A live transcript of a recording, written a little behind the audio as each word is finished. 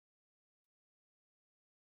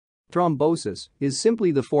Thrombosis is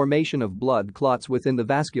simply the formation of blood clots within the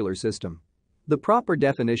vascular system. The proper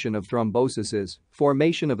definition of thrombosis is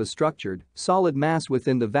formation of a structured, solid mass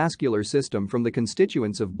within the vascular system from the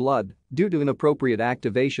constituents of blood due to inappropriate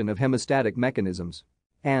activation of hemostatic mechanisms.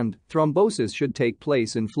 And thrombosis should take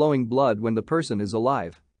place in flowing blood when the person is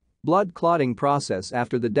alive. Blood clotting process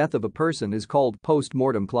after the death of a person is called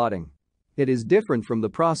post-mortem clotting. It is different from the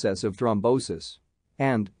process of thrombosis.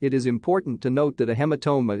 And it is important to note that a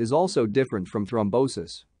hematoma is also different from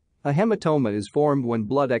thrombosis. A hematoma is formed when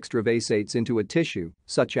blood extravasates into a tissue,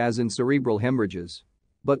 such as in cerebral hemorrhages.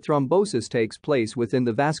 But thrombosis takes place within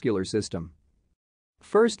the vascular system.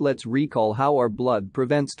 First, let's recall how our blood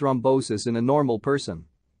prevents thrombosis in a normal person.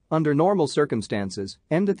 Under normal circumstances,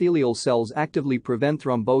 endothelial cells actively prevent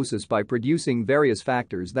thrombosis by producing various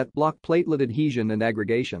factors that block platelet adhesion and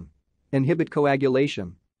aggregation, inhibit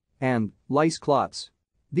coagulation, and lyse clots.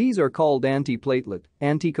 These are called antiplatelet,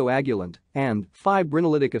 anticoagulant, and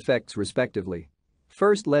fibrinolytic effects respectively.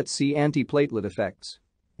 First, let's see antiplatelet effects.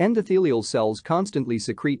 Endothelial cells constantly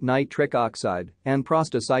secrete nitric oxide and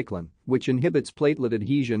prostacyclin, which inhibits platelet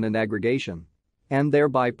adhesion and aggregation, and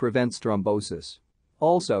thereby prevents thrombosis.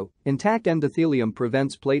 Also, intact endothelium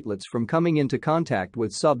prevents platelets from coming into contact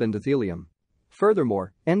with subendothelium.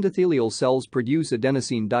 Furthermore, endothelial cells produce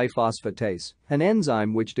adenosine diphosphatase, an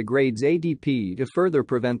enzyme which degrades ADP to further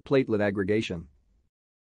prevent platelet aggregation.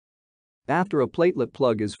 After a platelet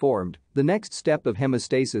plug is formed, the next step of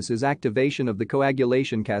hemostasis is activation of the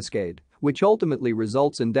coagulation cascade, which ultimately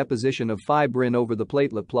results in deposition of fibrin over the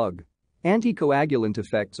platelet plug. Anticoagulant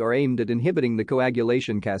effects are aimed at inhibiting the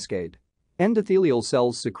coagulation cascade. Endothelial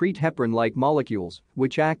cells secrete heparin-like molecules,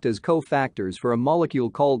 which act as cofactors for a molecule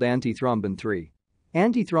called antithrombin 3.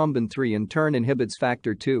 Antithrombin 3 in turn inhibits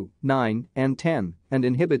factor 2, 9, and 10, and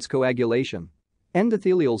inhibits coagulation.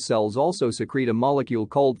 Endothelial cells also secrete a molecule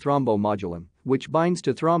called thrombomodulin, which binds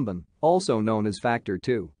to thrombin, also known as factor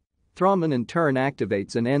 2. Thrombin in turn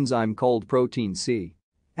activates an enzyme called protein C.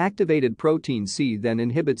 Activated protein C then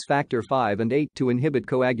inhibits factor 5 and 8 to inhibit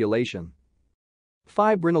coagulation.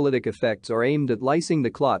 Fibrinolytic effects are aimed at lysing the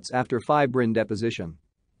clots after fibrin deposition.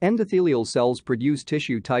 Endothelial cells produce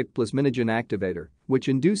tissue-type plasminogen activator, which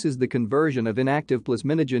induces the conversion of inactive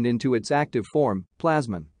plasminogen into its active form,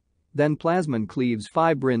 plasmin. Then plasmin cleaves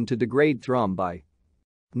fibrin to degrade thrombi.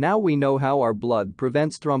 Now we know how our blood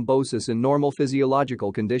prevents thrombosis in normal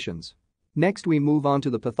physiological conditions. Next, we move on to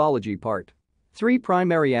the pathology part. 3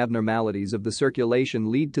 primary abnormalities of the circulation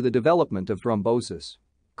lead to the development of thrombosis,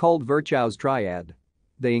 called Virchow's Triad.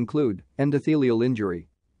 They include endothelial injury,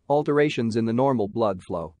 alterations in the normal blood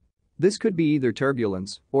flow. This could be either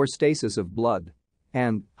turbulence or stasis of blood,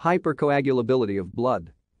 and hypercoagulability of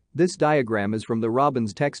blood. This diagram is from the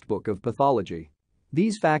Robbins textbook of pathology.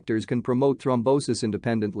 These factors can promote thrombosis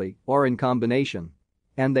independently or in combination,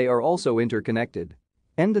 and they are also interconnected.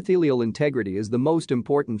 Endothelial integrity is the most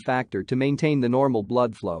important factor to maintain the normal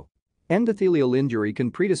blood flow. Endothelial injury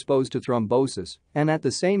can predispose to thrombosis, and at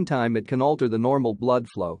the same time it can alter the normal blood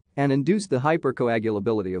flow and induce the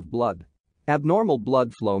hypercoagulability of blood. Abnormal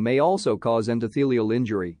blood flow may also cause endothelial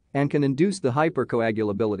injury and can induce the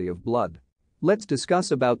hypercoagulability of blood. Let's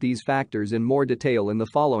discuss about these factors in more detail in the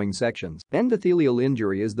following sections. Endothelial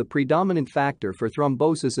injury is the predominant factor for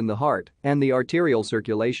thrombosis in the heart and the arterial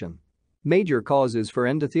circulation. Major causes for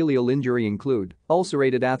endothelial injury include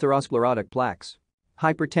ulcerated atherosclerotic plaques,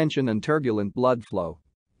 hypertension and turbulent blood flow,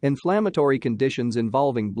 inflammatory conditions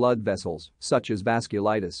involving blood vessels such as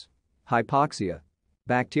vasculitis, hypoxia,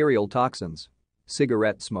 bacterial toxins,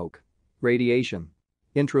 cigarette smoke, radiation,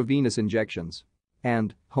 intravenous injections,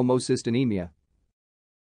 and homocystinemia.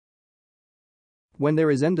 When there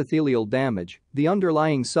is endothelial damage, the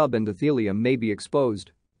underlying subendothelium may be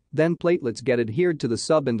exposed. Then platelets get adhered to the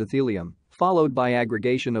subendothelium, followed by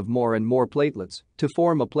aggregation of more and more platelets to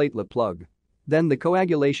form a platelet plug. Then the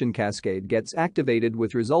coagulation cascade gets activated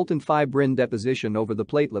with resultant fibrin deposition over the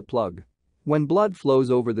platelet plug. When blood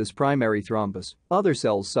flows over this primary thrombus, other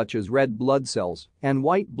cells such as red blood cells and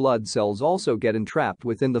white blood cells also get entrapped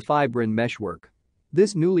within the fibrin meshwork.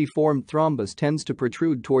 This newly formed thrombus tends to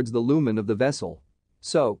protrude towards the lumen of the vessel.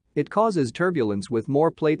 So, it causes turbulence with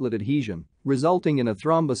more platelet adhesion, resulting in a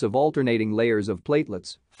thrombus of alternating layers of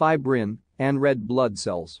platelets, fibrin, and red blood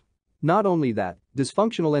cells. Not only that,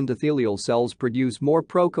 dysfunctional endothelial cells produce more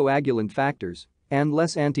procoagulant factors and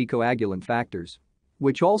less anticoagulant factors,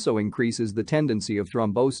 which also increases the tendency of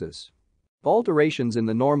thrombosis. Alterations in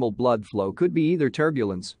the normal blood flow could be either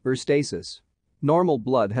turbulence or stasis. Normal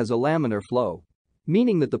blood has a laminar flow,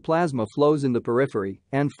 meaning that the plasma flows in the periphery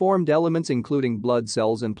and formed elements including blood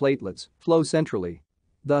cells and platelets flow centrally.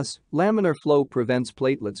 Thus, laminar flow prevents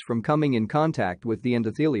platelets from coming in contact with the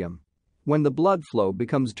endothelium. When the blood flow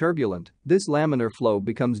becomes turbulent, this laminar flow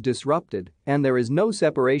becomes disrupted and there is no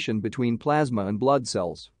separation between plasma and blood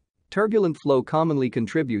cells. Turbulent flow commonly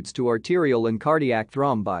contributes to arterial and cardiac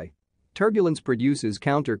thrombi. Turbulence produces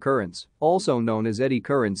counter-currents, also known as eddy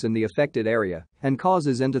currents in the affected area, and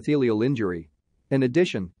causes endothelial injury. In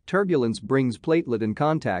addition, turbulence brings platelet in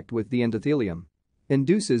contact with the endothelium,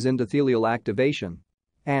 induces endothelial activation,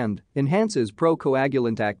 and enhances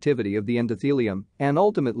procoagulant activity of the endothelium and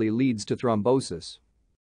ultimately leads to thrombosis.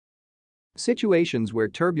 Situations where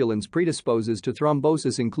turbulence predisposes to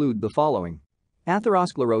thrombosis include the following.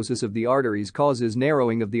 Atherosclerosis of the arteries causes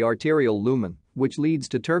narrowing of the arterial lumen, which leads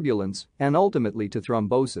to turbulence and ultimately to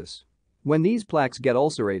thrombosis. When these plaques get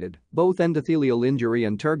ulcerated, both endothelial injury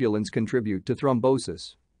and turbulence contribute to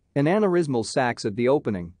thrombosis. In aneurysmal sacs at the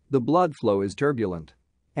opening, the blood flow is turbulent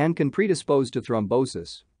and can predispose to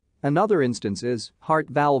thrombosis. Another instance is heart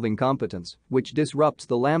valve incompetence, which disrupts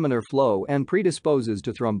the laminar flow and predisposes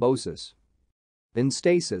to thrombosis. In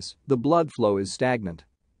stasis, the blood flow is stagnant.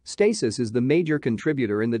 Stasis is the major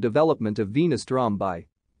contributor in the development of venous thrombi.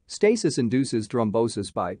 Stasis induces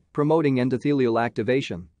thrombosis by promoting endothelial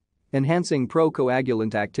activation, enhancing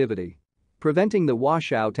procoagulant activity, preventing the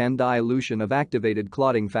washout and dilution of activated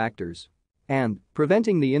clotting factors, and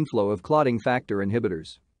preventing the inflow of clotting factor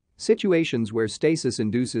inhibitors. Situations where stasis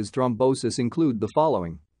induces thrombosis include the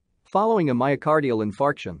following. Following a myocardial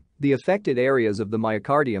infarction, the affected areas of the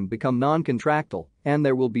myocardium become non-contractile and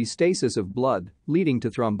there will be stasis of blood, leading to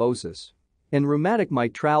thrombosis. In rheumatic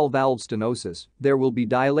mitral valve stenosis, there will be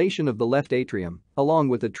dilation of the left atrium, along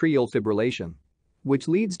with atrial fibrillation, which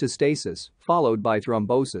leads to stasis, followed by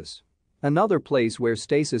thrombosis. Another place where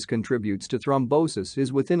stasis contributes to thrombosis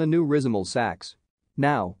is within aneurysmal sacs.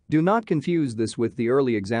 Now, do not confuse this with the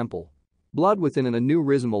early example. Blood within an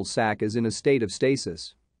aneurysmal sac is in a state of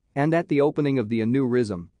stasis. And at the opening of the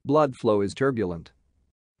aneurysm, blood flow is turbulent.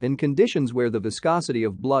 In conditions where the viscosity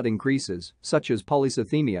of blood increases, such as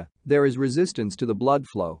polycythemia, there is resistance to the blood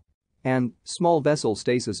flow, and small vessel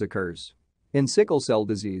stasis occurs. In sickle cell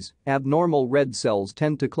disease, abnormal red cells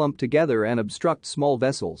tend to clump together and obstruct small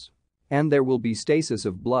vessels, and there will be stasis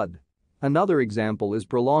of blood. Another example is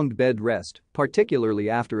prolonged bed rest, particularly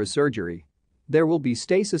after a surgery. There will be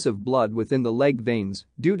stasis of blood within the leg veins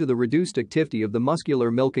due to the reduced activity of the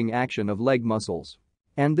muscular milking action of leg muscles,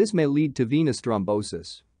 and this may lead to venous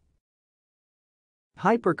thrombosis.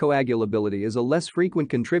 Hypercoagulability is a less frequent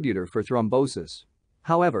contributor for thrombosis.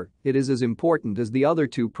 However, it is as important as the other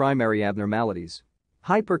two primary abnormalities.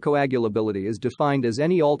 Hypercoagulability is defined as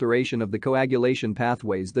any alteration of the coagulation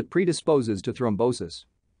pathways that predisposes to thrombosis.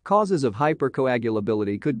 Causes of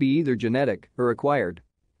hypercoagulability could be either genetic or acquired.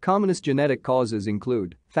 Commonest genetic causes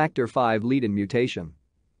include factor V lead-in mutation,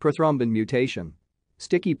 prothrombin mutation,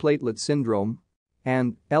 sticky platelet syndrome,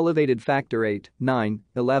 and elevated factor VIII, IX,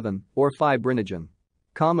 XI, or fibrinogen.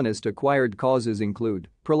 Commonest acquired causes include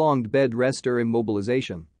prolonged bed rest or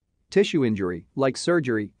immobilization, tissue injury like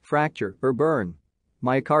surgery, fracture, or burn,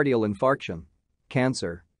 myocardial infarction,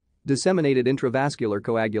 cancer, disseminated intravascular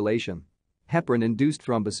coagulation, heparin-induced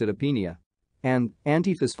thrombocytopenia, and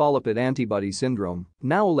antiphospholipid antibody syndrome.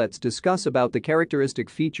 Now let's discuss about the characteristic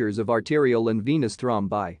features of arterial and venous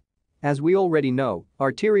thrombi. As we already know,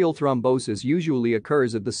 arterial thrombosis usually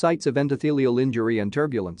occurs at the sites of endothelial injury and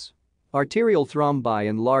turbulence. Arterial thrombi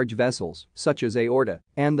in large vessels, such as aorta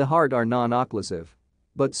and the heart, are non-occlusive.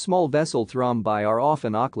 But small vessel thrombi are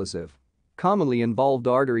often occlusive. Commonly involved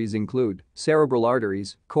arteries include cerebral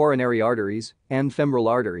arteries, coronary arteries, and femoral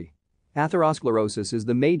artery. Atherosclerosis is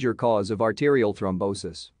the major cause of arterial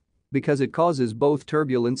thrombosis because it causes both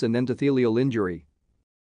turbulence and endothelial injury.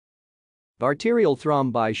 Arterial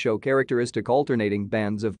thrombi show characteristic alternating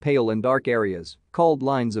bands of pale and dark areas, called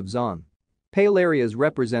lines of Zahn. Pale areas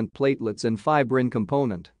represent platelets and fibrin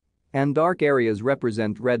component, and dark areas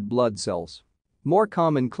represent red blood cells. More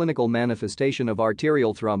common clinical manifestation of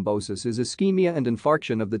arterial thrombosis is ischemia and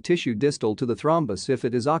infarction of the tissue distal to the thrombus if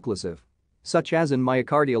it is occlusive, such as in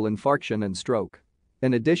myocardial infarction and stroke.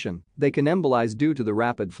 In addition, they can embolize due to the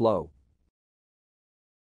rapid flow.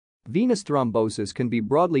 Venous thrombosis can be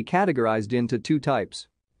broadly categorized into two types: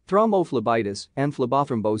 Thrombophlebitis and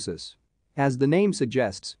phlebothrombosis. As the name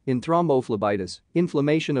suggests, in thrombophlebitis,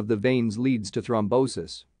 inflammation of the veins leads to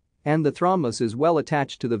thrombosis, and the thrombus is well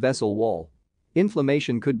attached to the vessel wall.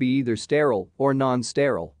 Inflammation could be either sterile or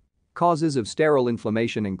non-sterile. Causes of sterile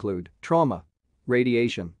inflammation include trauma,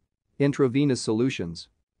 radiation, intravenous solutions,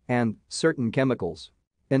 and certain chemicals.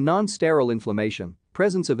 In non-sterile inflammation,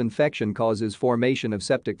 presence of infection causes formation of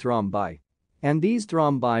septic thrombi. And these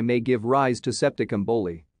thrombi may give rise to septic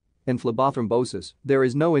emboli. In phlebothrombosis, there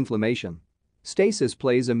is no inflammation. Stasis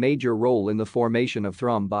plays a major role in the formation of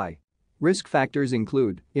thrombi. Risk factors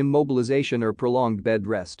include immobilization or prolonged bed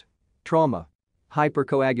rest, trauma,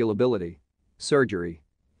 hypercoagulability, surgery,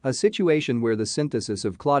 a situation where the synthesis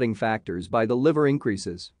of clotting factors by the liver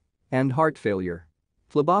increases, and heart failure.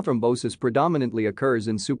 Phlebothrombosis predominantly occurs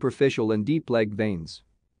in superficial and deep leg veins.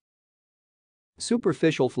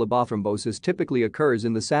 Superficial phlebothrombosis typically occurs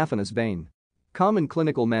in the saphenous vein. Common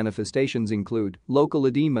clinical manifestations include local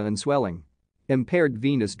edema and swelling, impaired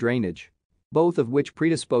venous drainage, both of which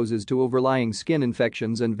predisposes to overlying skin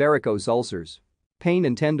infections and varicose ulcers. Pain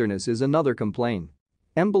and tenderness is another complaint.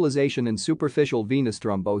 Embolization in superficial venous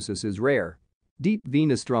thrombosis is rare. Deep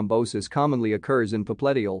venous thrombosis commonly occurs in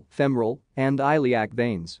popliteal, femoral, and iliac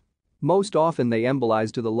veins. Most often they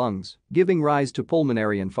embolize to the lungs, giving rise to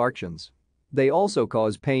pulmonary infarctions. They also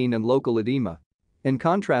cause pain and local edema. In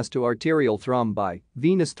contrast to arterial thrombi,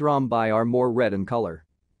 venous thrombi are more red in color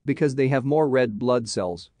because they have more red blood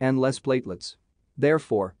cells and less platelets.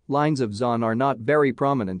 Therefore, lines of Zahn are not very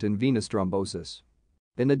prominent in venous thrombosis.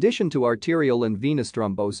 In addition to arterial and venous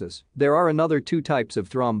thrombosis, there are another two types of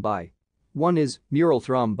thrombi. One is mural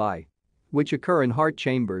thrombi, which occur in heart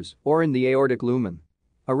chambers or in the aortic lumen.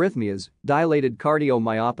 Arrhythmias, dilated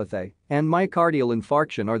cardiomyopathy, and myocardial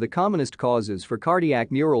infarction are the commonest causes for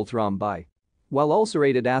cardiac mural thrombi, while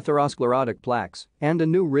ulcerated atherosclerotic plaques and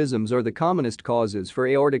aneurysms are the commonest causes for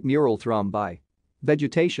aortic mural thrombi.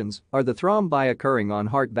 Vegetations are the thrombi occurring on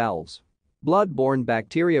heart valves. Blood-borne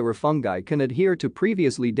bacteria or fungi can adhere to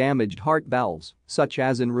previously damaged heart valves, such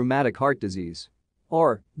as in rheumatic heart disease.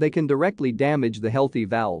 Or, they can directly damage the healthy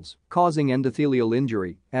valves, causing endothelial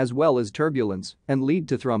injury, as well as turbulence, and lead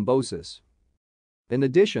to thrombosis. In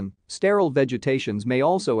addition, sterile vegetations may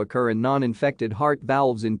also occur in non-infected heart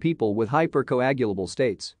valves in people with hypercoagulable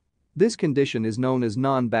states. This condition is known as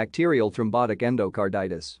non-bacterial thrombotic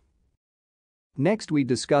endocarditis. Next we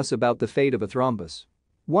discuss about the fate of a thrombus.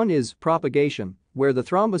 One is propagation, where the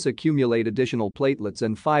thrombus accumulate additional platelets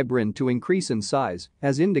and fibrin to increase in size,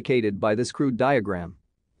 as indicated by this crude diagram.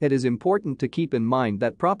 It is important to keep in mind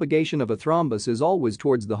that propagation of a thrombus is always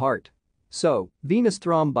towards the heart. So, venous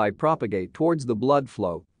thrombi propagate towards the blood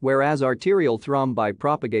flow, whereas arterial thrombi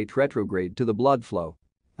propagate retrograde to the blood flow.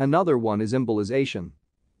 Another one is embolization,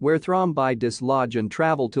 where thrombi dislodge and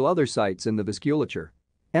travel to other sites in the vasculature.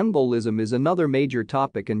 Embolism is another major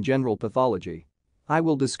topic in general pathology. I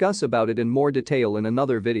will discuss about it in more detail in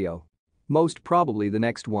another video. Most probably the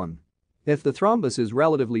next one. If the thrombus is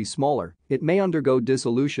relatively smaller, it may undergo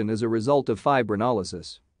dissolution as a result of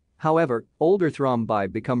fibrinolysis. However, older thrombi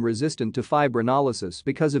become resistant to fibrinolysis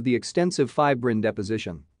because of the extensive fibrin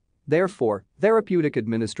deposition. Therefore, therapeutic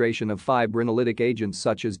administration of fibrinolytic agents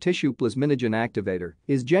such as tissue plasminogen activator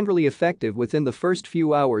is generally effective within the first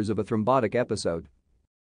few hours of a thrombotic episode.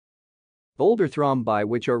 Older thrombi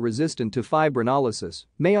which are resistant to fibrinolysis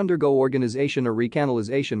may undergo organization or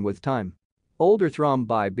recanalization with time. Older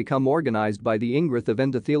thrombi become organized by the ingrowth of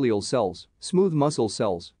endothelial cells, smooth muscle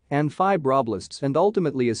cells, and fibroblasts and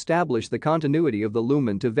ultimately establish the continuity of the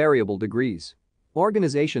lumen to variable degrees.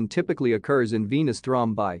 Organization typically occurs in venous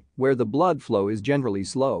thrombi, where the blood flow is generally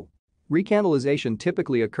slow. Recanalization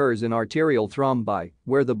typically occurs in arterial thrombi,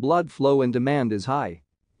 where the blood flow and demand is high.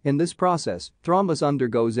 In this process, thrombus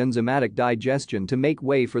undergoes enzymatic digestion to make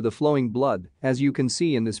way for the flowing blood, as you can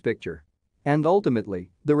see in this picture. And ultimately,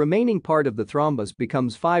 the remaining part of the thrombus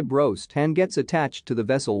becomes fibrosed and gets attached to the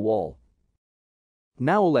vessel wall.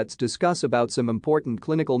 Now let's discuss about some important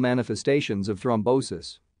clinical manifestations of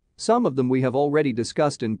thrombosis. Some of them we have already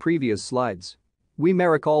discussed in previous slides. We may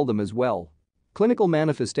recall them as well. Clinical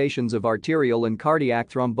manifestations of arterial and cardiac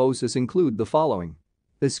thrombosis include the following: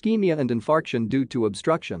 ischemia and infarction due to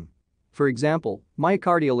obstruction. For example,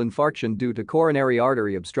 myocardial infarction due to coronary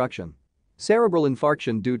artery obstruction, cerebral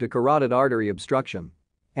infarction due to carotid artery obstruction,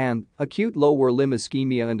 and acute lower limb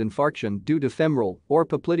ischemia and infarction due to femoral or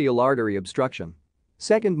popliteal artery obstruction.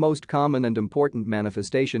 Second most common and important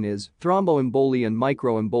manifestation is thromboemboli and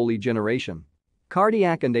microemboli generation.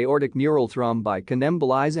 Cardiac and aortic mural thrombi can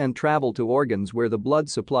embolize and travel to organs where the blood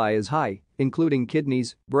supply is high, including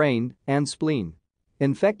kidneys, brain, and spleen.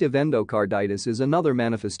 Infective endocarditis is another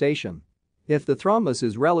manifestation. If the thrombus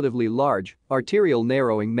is relatively large, arterial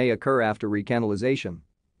narrowing may occur after recanalization.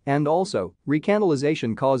 And also,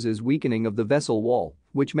 recanalization causes weakening of the vessel wall,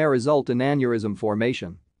 which may result in aneurysm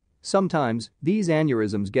formation. Sometimes, these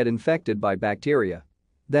aneurysms get infected by bacteria.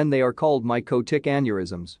 Then they are called mycotic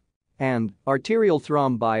aneurysms. And arterial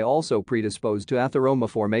thrombi also predispose to atheroma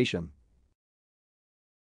formation.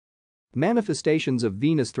 Manifestations of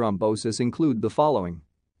venous thrombosis include the following: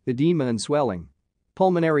 edema and swelling,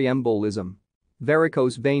 pulmonary embolism,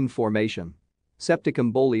 varicose vein formation, septic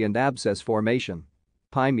emboli and abscess formation,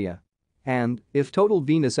 pymia, and, if total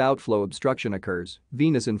venous outflow obstruction occurs,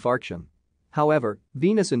 venous infarction. However,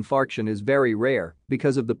 venous infarction is very rare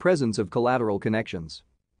because of the presence of collateral connections.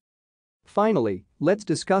 Finally, let's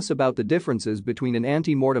discuss about the differences between an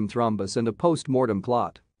anti-mortem thrombus and a post-mortem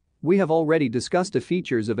clot. We have already discussed the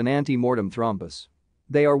features of an anti-mortem thrombus.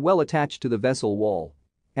 They are well attached to the vessel wall.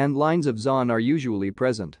 And lines of zone are usually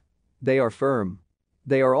present. They are firm.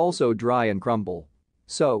 They are also dry and crumble.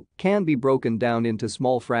 So, can be broken down into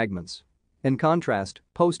small fragments. In contrast,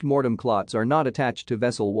 post-mortem clots are not attached to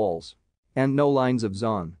vessel walls. And no lines of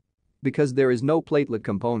zone. Because there is no platelet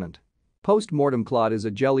component. Post-mortem clot is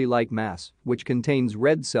a jelly-like mass which contains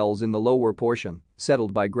red cells in the lower portion,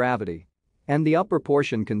 settled by gravity. And the upper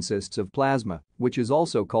portion consists of plasma, which is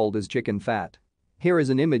also called as chicken fat. Here is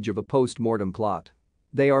an image of a post-mortem clot.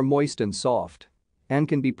 They are moist and soft. And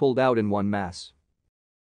can be pulled out in one mass.